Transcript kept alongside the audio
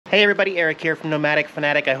Hey everybody, Eric here from Nomadic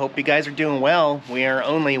Fanatic. I hope you guys are doing well. We are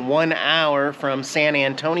only 1 hour from San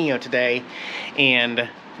Antonio today, and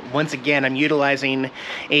once again I'm utilizing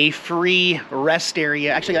a free rest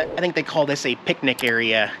area. Actually, I think they call this a picnic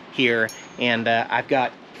area here, and I've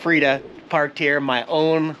got Freeda parked here, my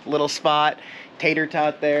own little spot, Tater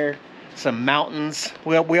Tot there, some mountains.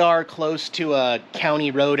 We are close to a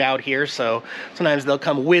county road out here, so sometimes they'll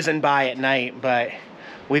come whizzing by at night, but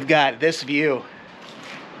we've got this view.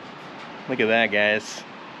 Look at that, guys.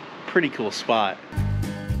 Pretty cool spot.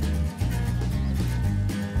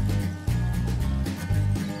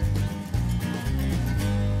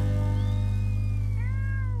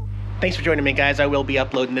 Thanks for joining me, guys. I will be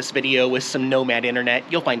uploading this video with some Nomad internet.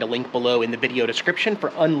 You'll find a link below in the video description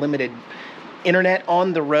for unlimited internet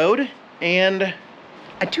on the road. And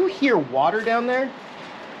I do hear water down there,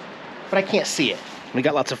 but I can't see it. We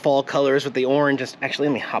got lots of fall colors with the orange. Actually,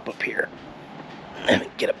 let me hop up here and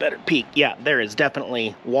get a better peek. Yeah, there is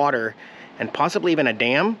definitely water and possibly even a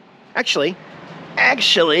dam. Actually,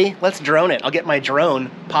 let's drone it. I'll get my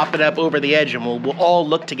drone, pop it up over the edge, and we'll all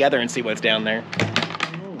look together and see what's down there.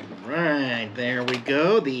 All right, there we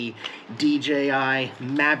go. The DJI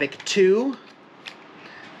Mavic 2.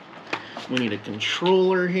 We need a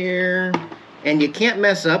controller here. And you can't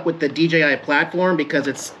mess up with the DJI platform because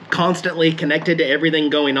it's constantly connected to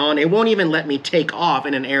everything going on. It won't even let me take off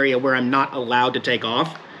in an area where I'm not allowed to take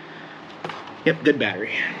off. Yep, good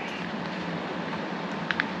battery.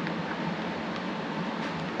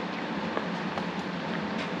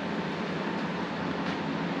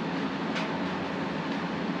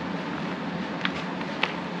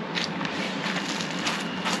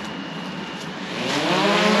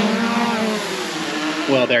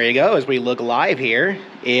 Well, there you go. As we look live here,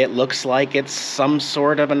 it looks like it's some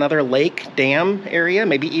sort of another lake, dam area,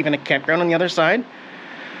 maybe even a campground on the other side.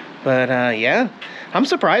 But yeah, I'm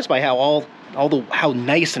surprised by how how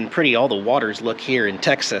nice and pretty all the waters look here in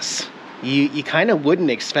Texas. You kind of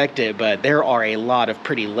wouldn't expect it, but there are a lot of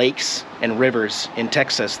pretty lakes and rivers in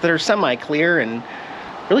Texas that are semi-clear and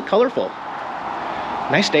really colorful.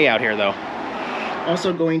 Nice day out here, though.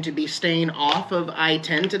 Also going to be staying off of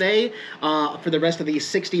I-10 today for the rest of these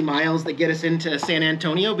 60 miles that get us into San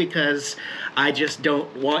Antonio, because I just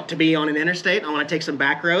don't want to be on an interstate. I want to take some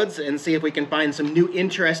back roads and see if we can find some new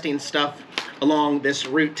interesting stuff along this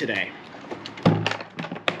route today.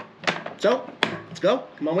 So, let's go.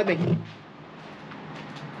 Come on with me.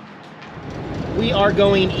 We are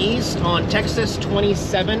going east on Texas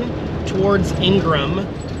 27 towards Ingram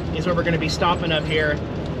is where we're going to be stopping up here.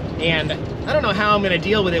 And I don't know how I'm going to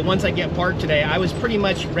deal with it once I get parked today. I was pretty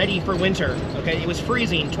much ready for winter, okay? It was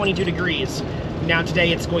freezing, 22 degrees. Now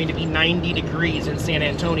today it's going to be 90 degrees in San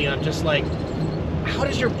Antonio. I'm just like, how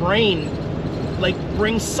does your brain, like,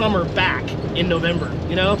 bring summer back in November,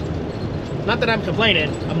 you know? Not that I'm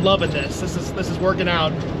complaining. I'm loving this. This is working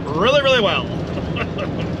out really, really well.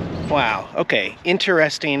 Wow, okay.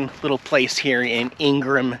 Interesting little place here in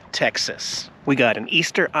Ingram, Texas. We got an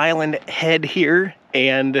Easter Island head here,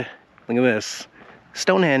 and look at this,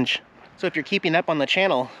 Stonehenge. So if you're keeping up on the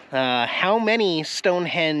channel, how many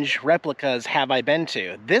Stonehenge replicas have I been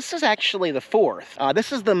to? This is actually the 4th.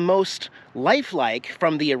 This is the most lifelike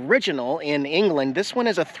from the original in England. This one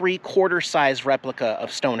is a 3/4 size replica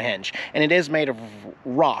of Stonehenge, and it is made of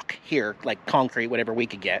rock here, like concrete, whatever we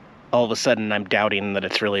could get. All of a sudden, I'm doubting that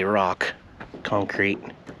it's really rock, concrete.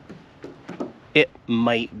 It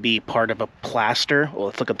might be part of a plaster. Well,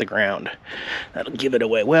 let's look at the ground. That'll give it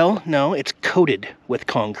away. Well, no, it's coated with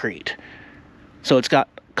concrete. So it's got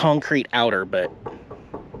concrete outer, but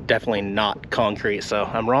definitely not concrete. So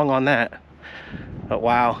I'm wrong on that. But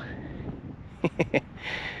wow.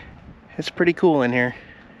 It's pretty cool in here.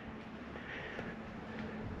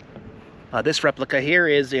 This replica here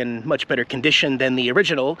is in much better condition than the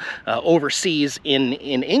original overseas in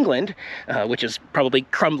England, which is probably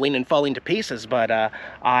crumbling and falling to pieces. But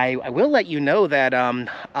I will let you know that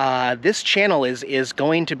this channel is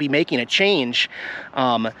going to be making a change.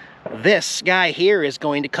 This guy here is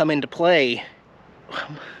going to come into play.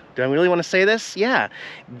 Do I really want to say this? Yeah.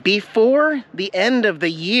 Before the end of the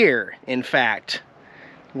year, in fact.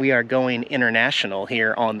 We are going international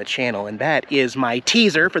here on the channel, and that is my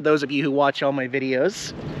teaser for those of you who watch all my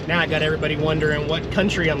videos. Now I got everybody wondering what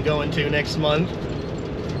country I'm going to next month.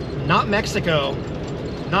 Not Mexico,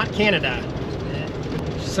 not Canada.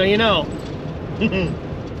 So you know.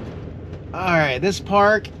 All right, this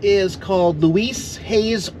park is called Louise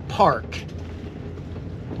Hayes Park.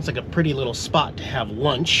 It's like a pretty little spot to have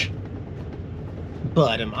lunch.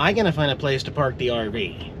 But am I gonna find a place to park the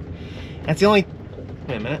RV? That's the only...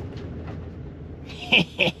 Wait a minute.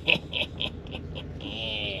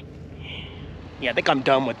 Yeah, I think I'm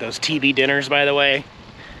done with those TV dinners, by the way.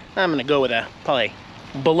 I'm gonna go with a probably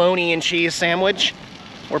bologna and cheese sandwich,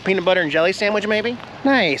 or peanut butter and jelly sandwich maybe.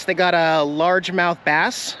 Nice, they got a largemouth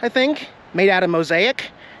bass, I think, made out of mosaic.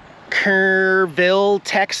 Kerrville,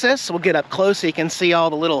 Texas. We'll get up close so you can see all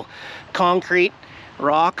the little concrete,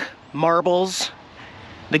 rock, marbles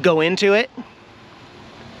that go into it.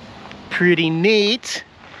 Pretty neat.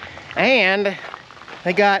 And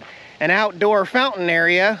they got an outdoor fountain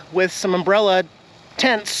area with some umbrella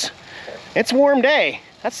tents. It's a warm day.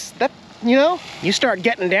 You know, you start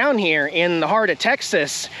getting down here in the heart of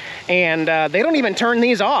Texas and they don't even turn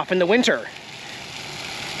these off in the winter.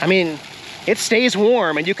 I mean, it stays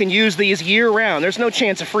warm and you can use these year round. There's no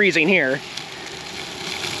chance of freezing here.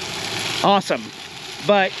 Awesome.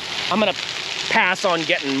 But I'm gonna pass on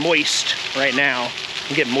getting moist right now.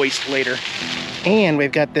 I'll get moist later. And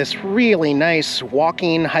we've got this really nice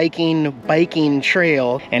walking, hiking, biking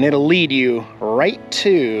trail, and it'll lead you right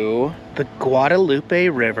to the Guadalupe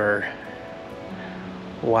River.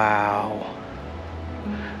 Wow.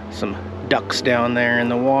 Some ducks down there in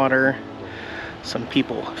the water. Some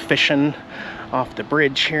people fishing off the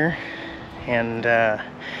bridge here. And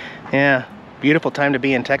yeah, beautiful time to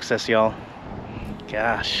be in Texas, y'all.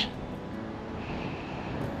 Gosh.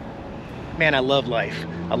 Man, I love life.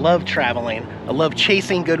 I love traveling. I love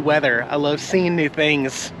chasing good weather. I love seeing new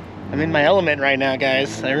things. I'm in my element right now,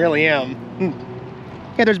 guys. I really am.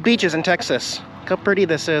 Yeah, there's beaches in Texas. Look how pretty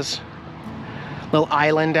this is. Little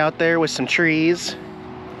island out there with some trees.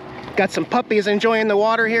 Got some puppies enjoying the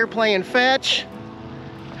water here, playing fetch.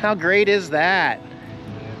 How great is that?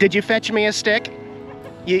 Did you fetch me a stick?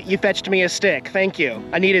 You fetched me a stick. Thank you.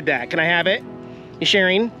 I needed that. Can I have it? You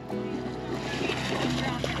sharing?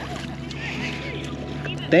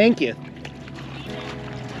 Thank you.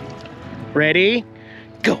 Ready?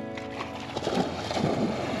 Go.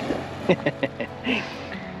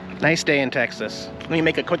 Nice day in Texas. Let me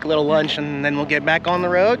make a quick little lunch and then we'll get back on the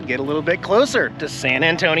road, get a little bit closer to San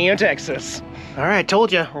Antonio, Texas. All right,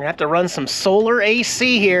 told you, we're gonna have to run some solar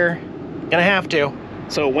AC here. Gonna have to.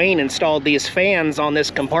 So Wayne installed these fans on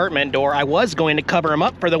this compartment door. I was going to cover them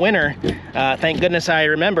up for the winter. Thank goodness I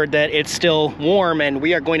remembered that it's still warm and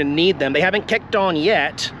we are going to need them. They haven't kicked on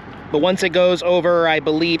yet, but once it goes over, I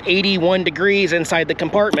believe, 81 degrees inside the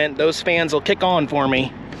compartment, those fans will kick on for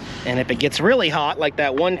me. And if it gets really hot, like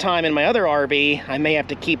that one time in my other RV, I may have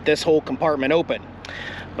to keep this whole compartment open.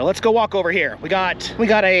 But let's go walk over here. We got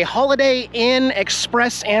a Holiday Inn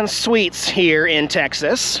Express and Suites here in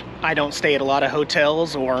Texas. I don't stay at a lot of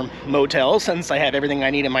hotels or motels since I have everything I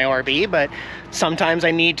need in my RV, but sometimes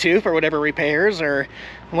I need to for whatever repairs or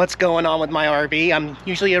what's going on with my RV. I'm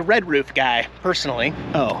usually a red roof guy, personally.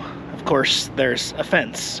 Oh, of course, there's a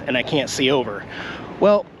fence and I can't see over.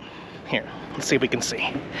 Well, here, let's see if we can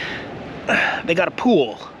see. They got a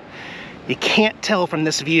pool. You can't tell from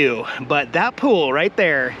this view, but that pool right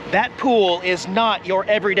there, that pool is not your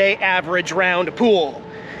everyday average round pool.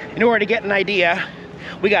 In order to get an idea,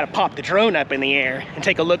 we gotta pop the drone up in the air and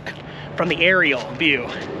take a look from the aerial view.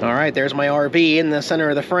 All right, there's my RV in the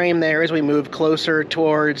center of the frame there as we move closer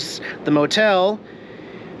towards the motel.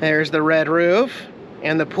 There's the red roof.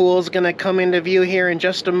 And the pool's gonna come into view here in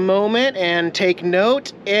just a moment, and take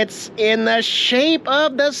note, it's in the shape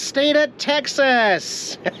of the state of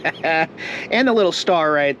Texas. And the little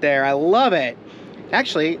star right there, I love it.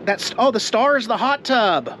 Actually, oh, the star is the hot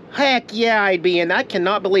tub. Heck yeah, I'd be in. I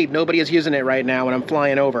cannot believe nobody is using it right now when I'm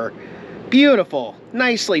flying over. Beautiful,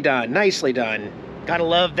 nicely done, nicely done. Gotta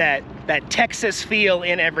love that Texas feel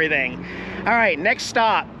in everything. All right, next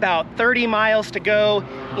stop, about 30 miles to go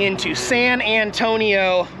into San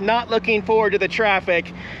Antonio. Not looking forward to the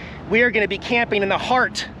traffic. We are gonna be camping in the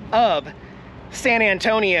heart of San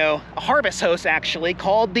Antonio, a harvest host actually,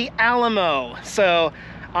 called the Alamo. So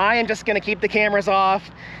I am just gonna keep the cameras off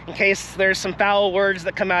in case there's some foul words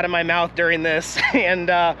that come out of my mouth during this, and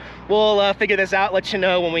we'll figure this out, let you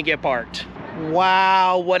know when we get parked.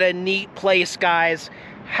 Wow, what a neat place, guys.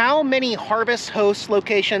 How many Harvest Host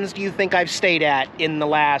locations do you think I've stayed at in the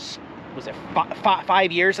last, was it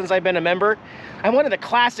 5 years since I've been a member? I'm one of the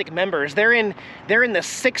classic members. They're in the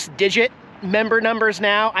 6-digit member numbers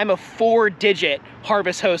now. I'm a 4-digit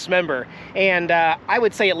Harvest Host member, and I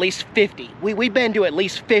would say at least 50. We've been to at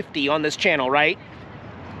least 50 on this channel, right?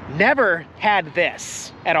 Never had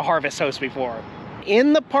this at a Harvest Host before.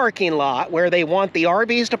 In the parking lot where they want the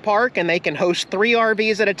RVs to park and they can host 3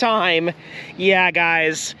 RVs at a time, yeah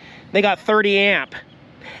guys, they got 30 amp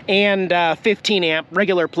and 15 amp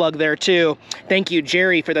regular plug there too. Thank you,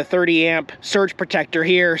 Jerry, for the 30 amp surge protector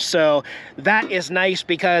here. So that is nice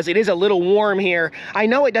because it is a little warm here. I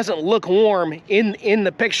know it doesn't look warm in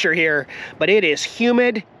the picture here, but it is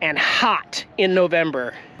humid and hot in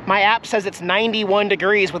November. My app says it's 91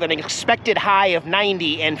 degrees with an expected high of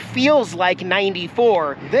 90 and feels like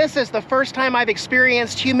 94. This is the first time I've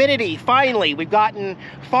experienced humidity. Finally, we've gotten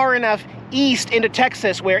far enough east into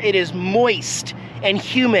Texas where it is moist and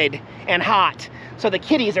humid and hot. So the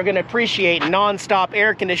kiddies are gonna appreciate non-stop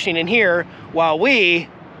air conditioning in here while we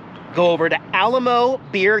go over to Alamo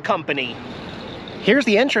Beer Company. Here's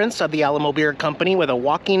the entrance of the Alamo Beer Company with a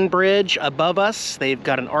walking bridge above us. They've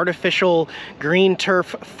got an artificial green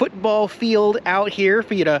turf football field out here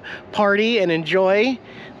for you to party and enjoy.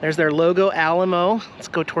 There's their logo, Alamo. Let's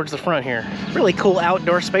go towards the front here. Really cool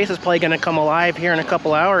outdoor space. It's probably gonna come alive here in a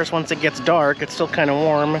couple hours once it gets dark. It's still kind of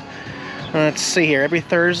warm. Let's see here, every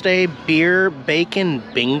Thursday, beer, bacon,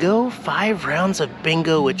 bingo? 5 rounds of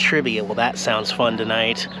bingo with trivia. Well, that sounds fun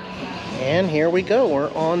tonight. And here we go,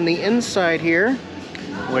 we're on the inside here,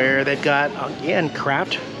 where they've got, again,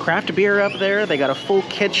 craft beer up there. They got a full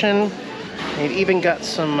kitchen. They've even got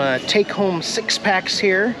some take-home 6-packs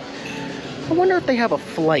here. I wonder if they have a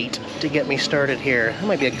flight to get me started here. That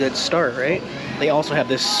might be a good start, right? They also have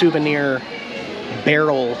this souvenir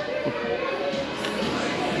barrel.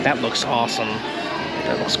 That looks awesome.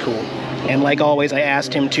 That looks cool. And like always, I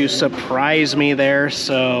asked him to surprise me there.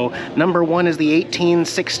 So number 1 is the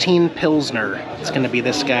 1816 Pilsner. It's gonna be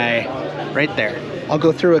this guy right there. I'll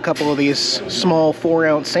go through a couple of these small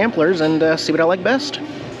 4-ounce samplers and see what I like best.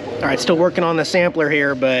 All right, still working on the sampler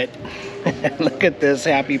here, but look at this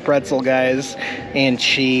happy pretzel, guys, and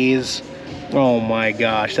cheese. Oh my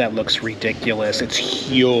gosh, that looks ridiculous. It's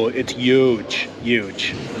huge. It's huge,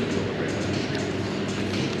 huge.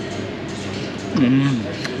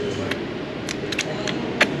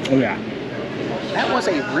 Oh yeah, that was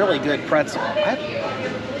a really good pretzel.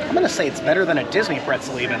 I'm gonna say it's better than a Disney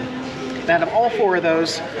pretzel even. And out of all 4 of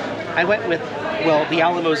those, I went with, well, the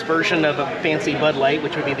Alamo's version of a fancy Bud Light,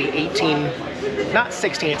 which would be the 18, not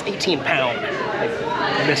 16, it's 18 pound.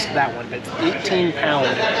 I missed that one, but it's 18 pound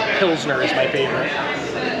Pilsner is my favorite.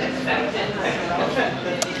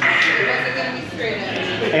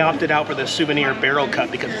 I opted out for the souvenir barrel cup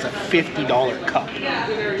because it's a $50 cup.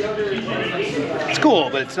 It's cool,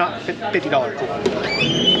 but it's not $50 cool.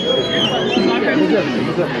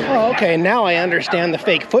 Oh, okay, now I understand the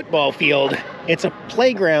fake football field. It's a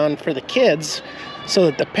playground for the kids so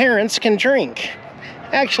that the parents can drink.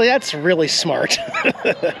 Actually, that's really smart.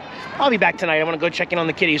 I'll be back tonight. I want to go check in on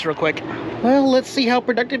the kitties real quick. Well, let's see how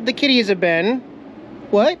productive the kitties have been.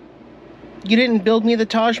 What? You didn't build me the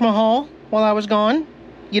Taj Mahal while I was gone?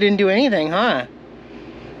 You didn't do anything, huh?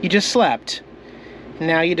 You just slept.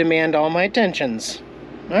 Now you demand all my attentions.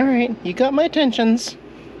 All right, you got my attentions.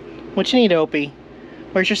 What you need, Opie?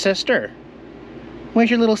 Where's your sister? Where's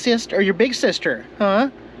your little sister, or your big sister, huh?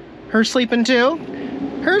 Her sleeping too?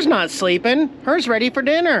 Her's not sleeping. Her's ready for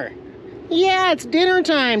dinner. Yeah, it's dinner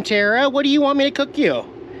time, Tara. What do you want me to cook you?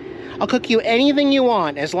 I'll cook you anything you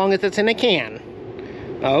want, as long as it's in a can.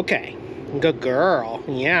 Okay, good girl,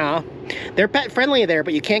 yeah. They're pet friendly there,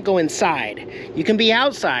 but you can't go inside. You can be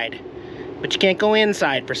outside, but you can't go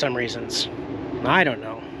inside for some reasons. I don't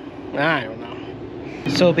know.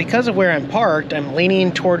 So because of where I'm parked, I'm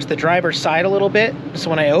leaning towards the driver's side a little bit. So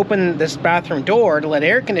when I open this bathroom door to let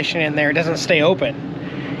air conditioning in there, it doesn't stay open.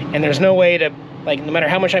 And there's no way to, like, no matter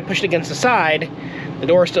how much I push it against the side, the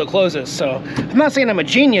door still closes. So I'm not saying I'm a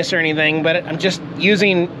genius or anything, but I'm just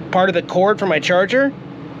using part of the cord for my charger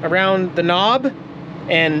around the knob,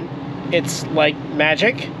 and it's like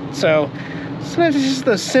magic. So sometimes it's just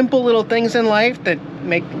the simple little things in life that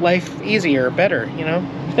make life easier, better, you know?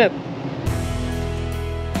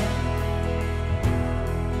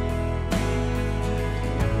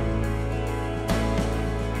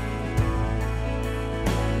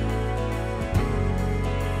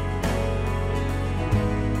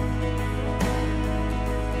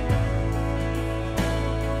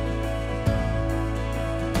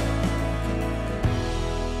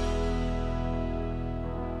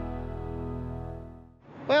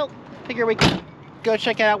 Well, figure we can go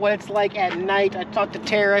check out what it's like at night. I talked to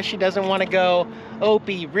Tara, she doesn't want to go.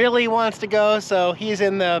 Opie really wants to go, so he's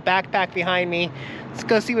in the backpack behind me. Let's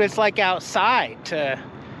go see what it's like outside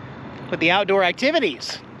with the outdoor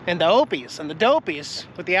activities, and the Opies and the Dopies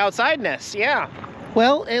with the outsideness, yeah.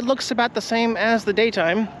 Well, it looks about the same as the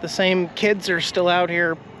daytime. The same kids are still out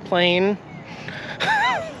here playing.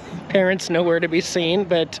 Parents nowhere to be seen,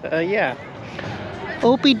 but yeah.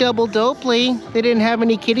 Opie Double Dopely. They didn't have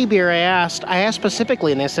any kitty beer, I asked. I asked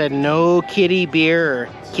specifically and they said no kitty beer.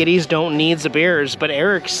 Kitties don't need the beers, but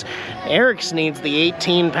Eric's needs the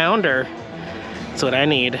 18-pounder. That's what I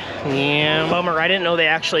need. Yeah, bummer. I didn't know they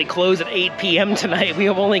actually close at 8 p.m. tonight. We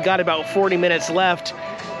have only got about 40 minutes left.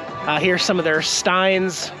 Here's some of their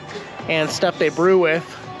steins and stuff they brew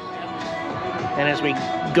with. And as we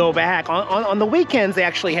go back, on the weekends, they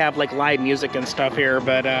actually have like live music and stuff here.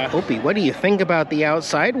 But Opie, what do you think about the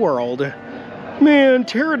outside world? Man,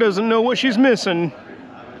 Tara doesn't know what she's missing.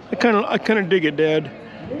 I kind of dig it, Dad.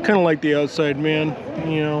 Kind of like the outside, man.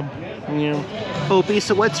 You know, yeah. Opie,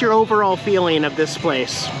 so what's your overall feeling of this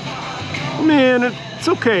place? Man, it's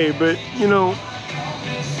okay, but you know,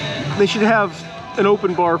 they should have an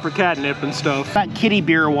open bar for catnip and stuff. Got kitty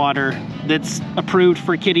beer water that's approved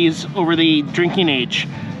for kitties over the drinking age.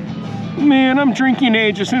 Man, I'm drinking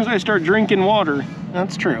age as soon as I start drinking water.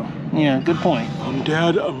 That's true. Yeah, good point.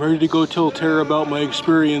 Dad, I'm ready to go tell Tara about my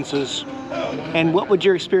experiences. And what would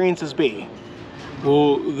your experiences be?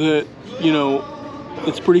 Well, that, you know,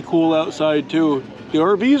 it's pretty cool outside too. The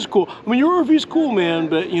RV is cool. I mean, your RV is cool, man,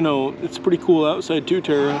 but you know, it's pretty cool outside too,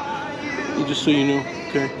 Tara. Just so you know,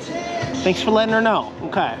 okay? Thanks for letting her know.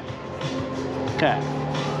 Okay. Okay.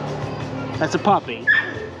 That's a puppy.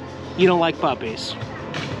 You don't like puppies.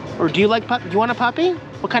 Or do you like puppy? Do you want a puppy?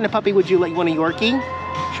 What kind of puppy would you like? You want a Yorkie?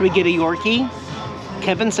 Should we get a Yorkie?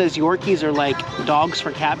 Kevin says Yorkies are like dogs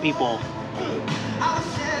for cat people.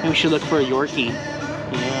 Maybe we should look for a Yorkie.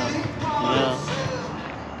 Yeah.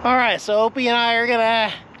 All right, so Opie and I are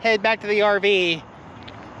gonna head back to the RV.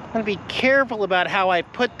 I'm gonna be careful about how I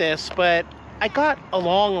put this, but I got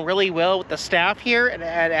along really well with the staff here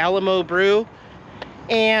at Alamo Brew.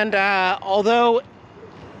 And although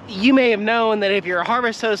you may have known that if you're a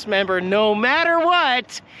Harvest Host member, no matter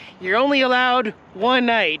what, you're only allowed one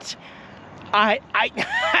night. I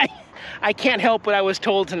can't help what I was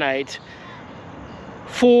told tonight.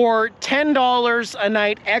 For $10 a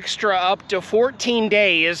night extra up to 14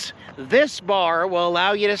 days, this bar will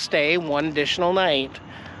allow you to stay one additional night.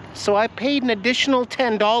 So I paid an additional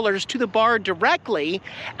 $10 to the bar directly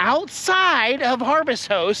outside of Harvest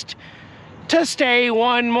Host to stay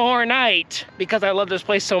one more night because I love this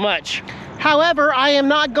place so much. However, I am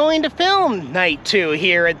not going to film night 2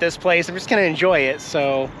 here at this place. I'm just gonna enjoy it.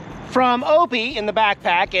 So from Opie in the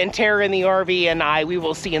backpack and Tara in the RV and we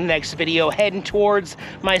will see you in the next video heading towards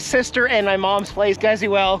my sister and my mom's place. Guys, be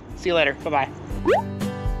well. See you later. Bye-bye.